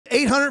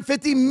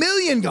$850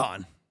 million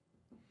gone.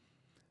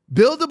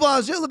 Bill de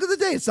Blasio, look at the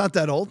date. It's not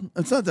that old.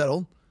 It's not that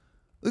old.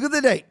 Look at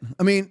the date.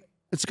 I mean,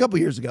 it's a couple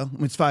years ago. I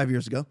mean, it's 5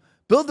 years ago.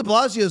 Bill de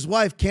Blasio's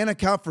wife can't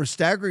account for a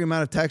staggering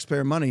amount of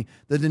taxpayer money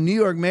that the New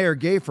York mayor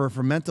gave her for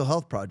a mental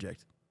health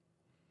project.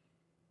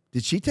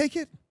 Did she take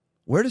it?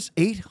 Where does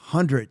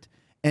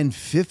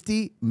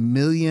 $850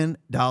 million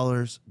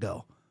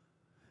go?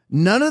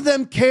 None of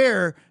them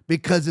care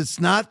because it's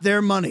not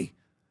their money.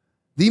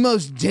 The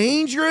most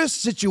dangerous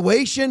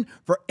situation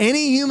for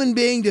any human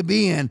being to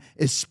be in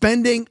is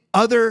spending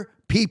other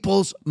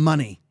people's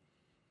money.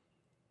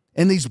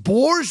 And these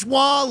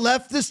bourgeois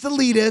leftist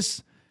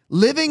elitists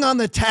living on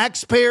the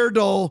taxpayer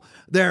dole,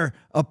 their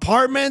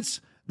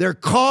apartments, their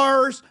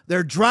cars,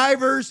 their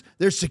drivers,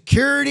 their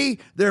security,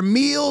 their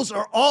meals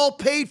are all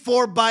paid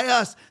for by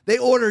us. They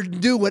order to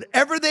do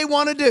whatever they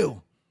want to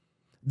do.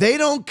 They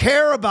don't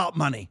care about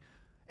money.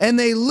 And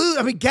they lose.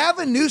 I mean,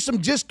 Gavin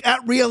Newsom just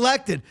got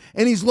reelected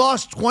and he's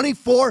lost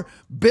 $24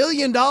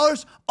 billion.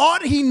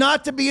 Ought he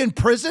not to be in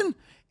prison?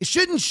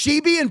 Shouldn't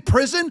she be in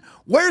prison?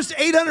 Where's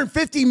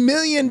 $850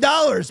 million,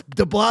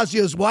 de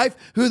Blasio's wife,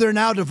 who they're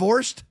now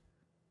divorced?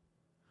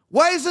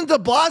 Why isn't de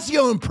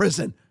Blasio in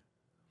prison?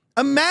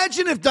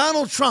 Imagine if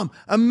Donald Trump,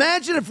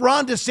 imagine if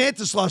Ron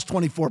DeSantis lost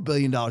 $24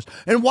 billion.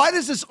 And why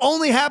does this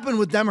only happen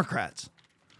with Democrats?